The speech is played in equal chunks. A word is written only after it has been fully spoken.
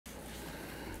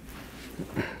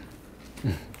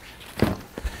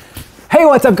Hey,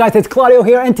 what's up guys, it's Claudio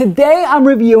here, and today I'm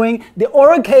reviewing the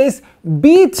Orucase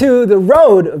B2, the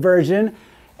road version,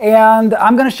 and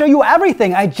I'm gonna show you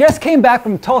everything. I just came back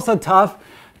from Tulsa Tough,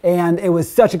 and it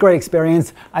was such a great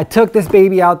experience. I took this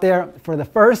baby out there for the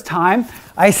first time.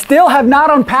 I still have not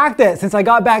unpacked it since I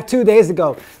got back 2 days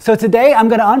ago. So today I'm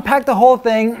gonna unpack the whole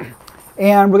thing,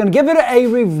 and we're gonna give it a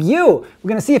review. We're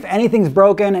gonna see if anything's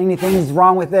broken, anything's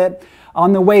wrong with it.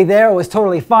 On the way there, it was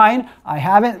totally fine. I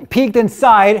haven't peeked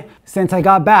inside since I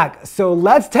got back. So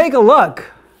let's take a look.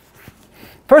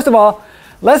 First of all,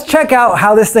 let's check out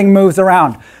how this thing moves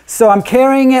around. So I'm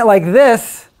carrying it like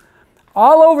this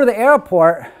all over the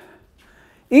airport.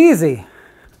 Easy.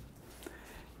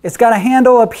 It's got a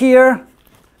handle up here.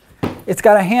 It's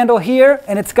got a handle here,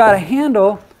 and it's got a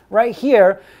handle right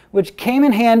here, which came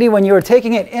in handy when you were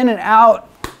taking it in and out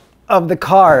of the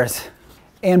cars.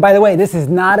 And by the way, this is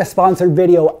not a sponsored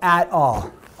video at all.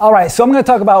 All right, so I'm gonna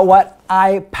talk about what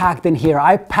I packed in here.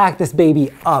 I packed this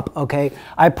baby up, okay?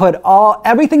 I put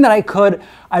everything that I could.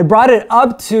 I brought it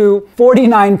up to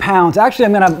 49 pounds. Actually,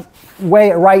 I'm gonna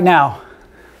weigh it right now.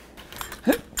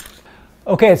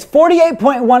 Okay, it's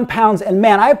 48.1 pounds, and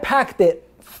man, I packed it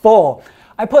full.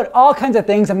 I put all kinds of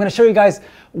things. I'm gonna show you guys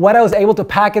what I was able to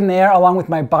pack in there along with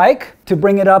my bike to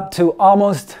bring it up to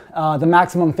almost the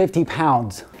maximum 50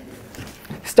 pounds.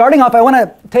 Starting off, I want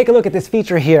to take a look at this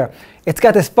feature here. It's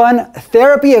got this fun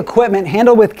therapy equipment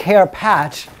handle with care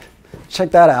patch. Check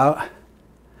that out.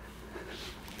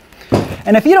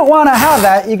 And if you don't want to have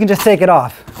that, you can just take it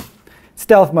off.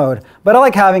 Stealth mode. But I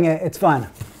like having it. It's fun.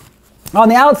 On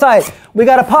the outside, we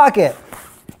got a pocket.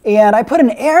 And I put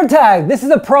an air tag. This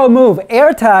is a pro move.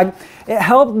 Air tag, it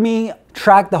helped me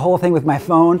track the whole thing with my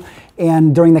phone.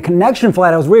 And during the connection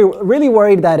flight, I was really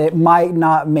worried that it might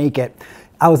not make it.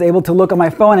 I was able to look at my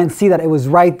phone and see that it was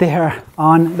right there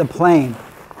on the plane.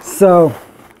 So,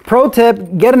 pro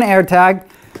tip, get an air tag.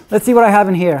 Let's see what I have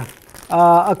in here.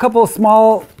 A couple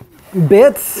small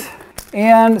bits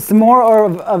and some more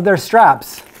of their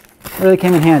straps. Really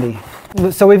came in handy.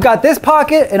 So we've got this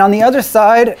pocket, and on the other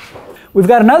side, we've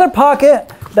got another pocket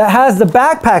that has the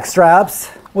backpack straps,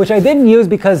 which I didn't use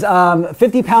because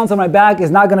 50 pounds on my back is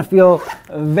not gonna feel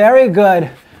very good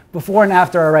before and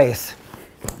after a race.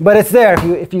 But it's there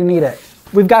if you need it.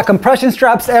 We've got compression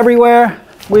straps everywhere.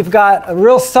 We've got a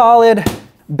real solid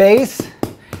base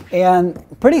and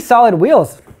pretty solid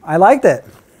wheels. I liked it.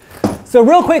 So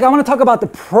real quick, I want to talk about the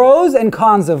pros and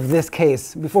cons of this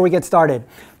case before we get started.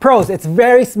 Pros, it's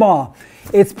very small.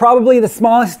 It's probably the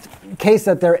smallest case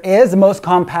that there is, the most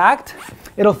compact.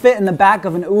 It'll fit in the back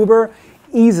of an Uber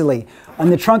easily.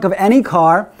 On the trunk of any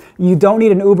car, you don't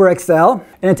need an Uber XL,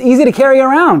 and it's easy to carry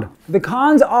around. The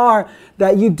cons are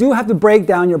that you do have to break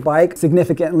down your bike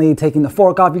significantly, taking the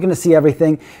fork off. You're gonna see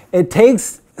everything. It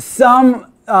takes some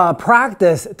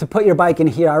practice to put your bike in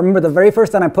here. I remember the very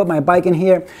first time I put my bike in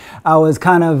here, I was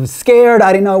kind of scared.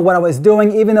 I didn't know what I was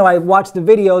doing. Even though I watched the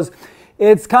videos,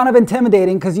 it's kind of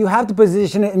intimidating because you have to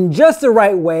position it in just the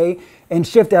right way and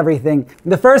shift everything.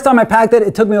 The first time I packed it,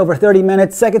 it took me over 30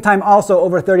 minutes. Second time, also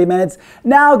over 30 minutes.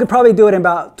 Now I could probably do it in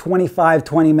about 25,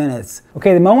 20 minutes.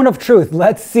 Okay, the moment of truth.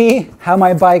 Let's see how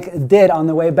my bike did on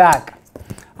the way back.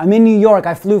 I'm in New York.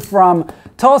 I flew from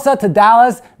Tulsa to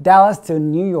Dallas, Dallas to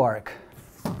New York.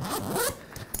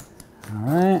 All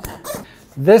right.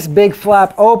 This big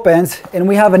flap opens, and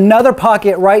we have another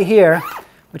pocket right here,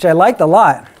 which I liked a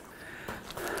lot.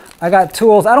 I got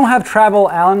tools. I don't have travel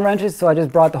Allen wrenches, so I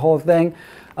just brought the whole thing.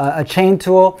 A chain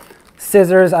tool,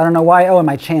 scissors, I don't know why. Oh, and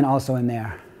my chain also in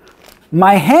there.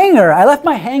 My hanger, I left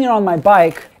my hanger on my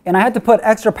bike, and I had to put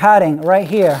extra padding right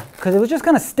here because it was just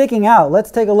kind of sticking out. Let's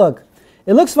take a look.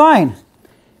 It looks fine.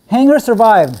 Hanger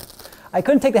survived. I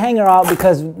couldn't take the hanger out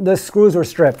because the screws were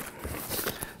stripped.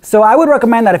 So I would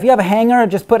recommend that if you have a hanger,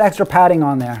 just put extra padding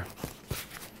on there.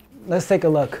 Let's take a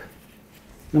look.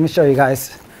 Let me show you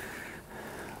guys.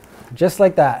 Just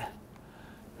like that.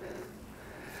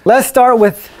 Let's start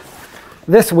with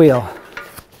this wheel.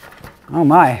 Oh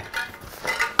my.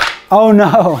 Oh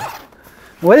no.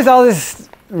 What is all this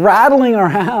rattling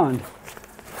around?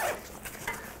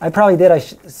 I probably did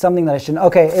something that I shouldn't.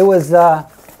 Okay, it was the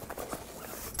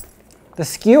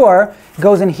skewer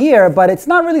goes in here, but it's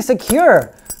not really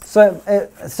secure. So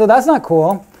that's not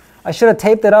cool. I should have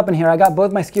taped it up in here. I got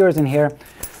both my skewers in here.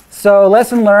 So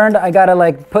lesson learned, I gotta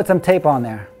like put some tape on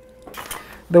there.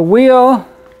 The wheel,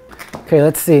 okay,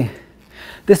 let's see.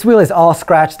 This wheel is all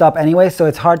scratched up anyway, so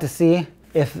it's hard to see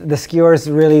if the skewers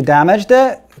really damaged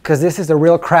it, because this is a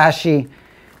real crashy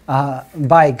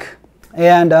bike.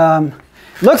 And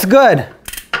looks good.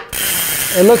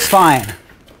 It looks fine.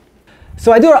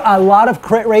 So I do a lot of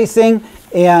crit racing,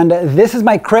 and this is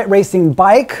my crit racing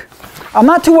bike. I'm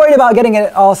not too worried about getting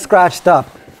it all scratched up.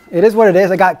 It is what it is.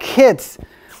 I got kits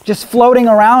just floating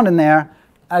around in there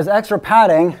as extra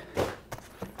padding.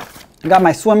 I got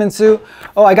my swimming suit.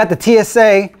 Oh, I got the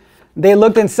TSA. They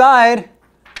looked inside.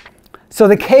 So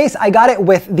the case, I got it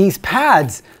with these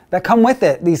pads that come with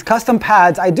it, these custom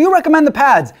pads. I do recommend the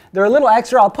pads. They're a little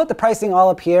extra. I'll put the pricing all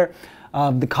up here,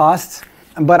 the costs,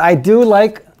 but I do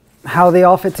like how they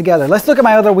all fit together. Let's look at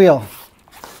my other wheel.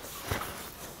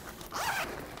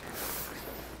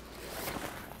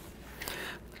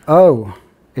 Oh,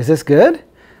 is this good?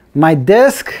 My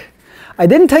disc, I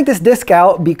didn't take this disc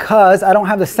out because I don't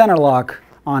have the center lock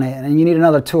on it, and you need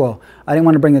another tool. I didn't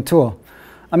want to bring the tool.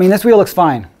 I mean, this wheel looks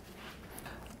fine.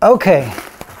 Okay,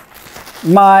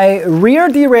 my rear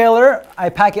derailleur, I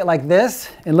pack it like this.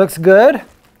 It looks good.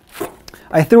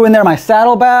 I threw in there my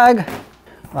saddle bag.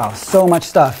 Wow, so much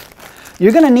stuff.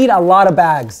 You're gonna need a lot of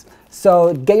bags.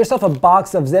 So get yourself a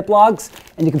box of Ziplocs,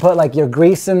 and you can put like your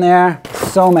grease in there.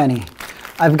 So many.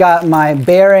 I've got my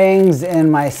bearings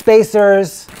and my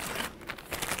spacers,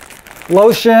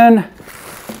 lotion,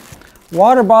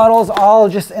 water bottles, all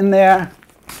just in there.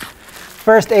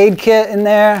 First aid kit in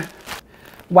there,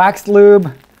 waxed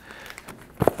lube.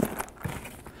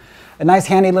 A nice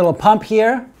handy little pump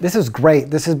here. This is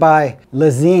great. This is by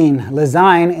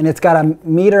Lezyne, and it's got a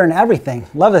meter and everything.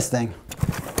 Love this thing.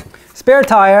 Spare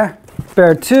tire,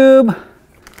 spare tube,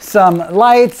 some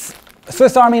lights, a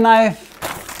Swiss Army knife,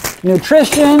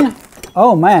 nutrition.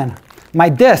 Oh man, my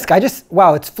disc,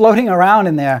 wow, it's floating around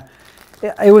in there.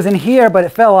 It was in here, but it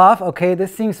fell off. Okay,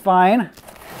 this seems fine.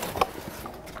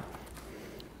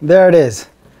 There it is.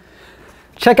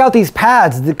 Check out these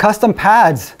pads, the custom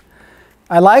pads.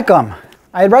 I like them.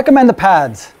 I'd recommend the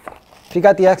pads. If you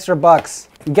got the extra bucks,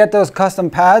 you get those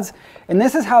custom pads, and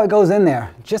this is how it goes in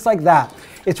there, just like that.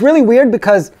 It's really weird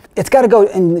because it's got to go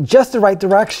in just the right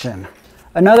direction.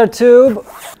 Another tube,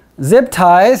 zip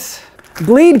ties,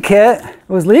 bleed kit. It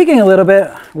was leaking a little bit.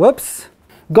 Whoops.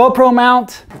 GoPro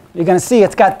mount. You're gonna see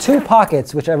it's got two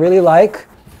pockets, which I really like.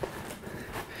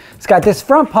 It's got this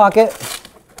front pocket.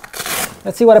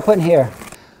 Let's see what I put in here.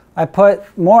 I put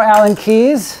more Allen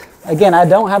keys. Again, I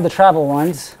don't have the travel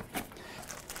ones.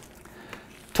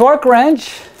 Torque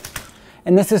wrench,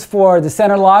 and this is for the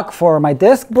center lock for my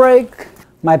disc brake,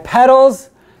 my pedals,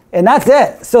 and that's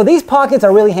it. So these pockets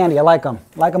are really handy. I like them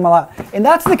a lot. And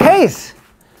that's the case.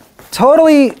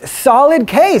 Totally solid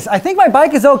case. I think my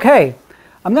bike is okay.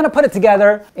 I'm gonna put it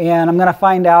together and I'm gonna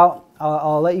find out.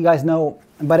 I'll let you guys know,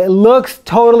 but it looks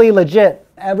totally legit.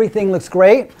 Everything looks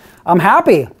great. I'm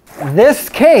happy. This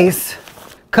case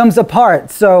comes apart.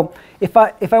 So if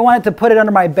I wanted to put it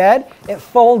under my bed, it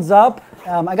folds up.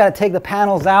 I gotta take the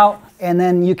panels out, and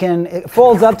then it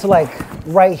folds up to like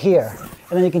right here.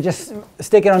 And then you can just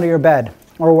stick it under your bed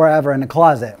or wherever in the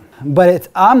closet. But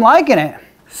I'm liking it.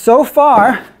 So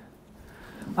far,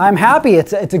 I'm happy.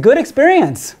 It's a good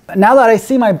experience. Now that I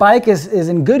see my bike is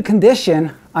in good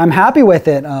condition, I'm happy with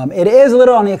it. It is a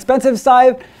little on the expensive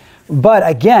side, but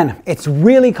again, it's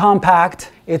really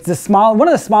compact. It's one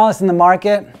of the smallest in the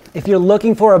market. If you're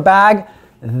looking for a bag,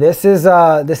 this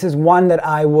is one that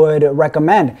I would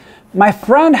recommend. My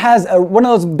friend has one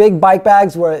of those big bike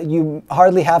bags where you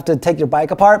hardly have to take your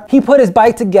bike apart. He put his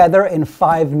bike together in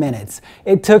 5 minutes.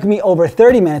 It took me over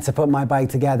 30 minutes to put my bike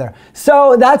together.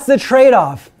 So that's the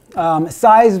trade-off,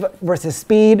 size versus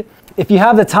speed. If you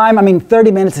have the time, I mean, 30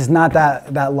 minutes is not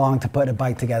that long to put a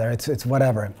bike together. It's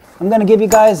whatever. I'm gonna give you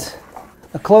guys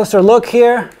a closer look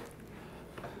here.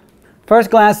 First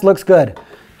glance, looks good.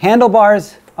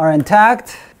 Handlebars are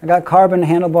intact. I got carbon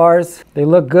handlebars. They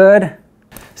look good.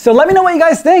 So let me know what you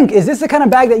guys think. Is this the kind of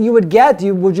bag that you would get?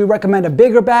 Would you recommend a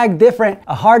bigger bag, different,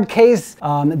 a hard case?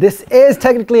 This is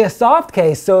technically a soft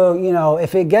case, so you know,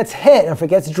 if it gets hit, if it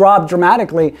gets dropped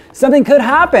dramatically, something could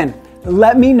happen.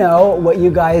 Let me know what you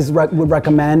guys would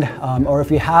recommend, or if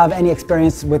you have any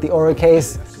experience with the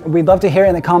Orucase. We'd love to hear it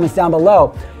in the comments down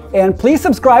below. And please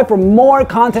subscribe for more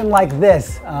content like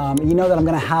this. You know that I'm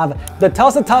gonna have the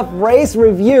Tulsa Tough race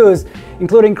reviews,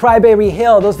 including Crybaby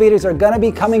Hill. Those videos are gonna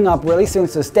be coming up really soon,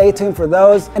 so stay tuned for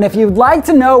those. And if you'd like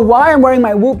to know why I'm wearing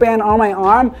my Whoop band on my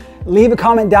arm, leave a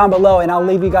comment down below and I'll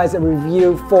leave you guys a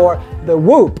review for the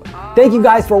Whoop. Thank you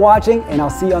guys for watching, and I'll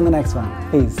see you on the next one.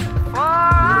 Peace.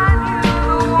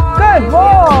 Good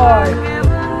boy!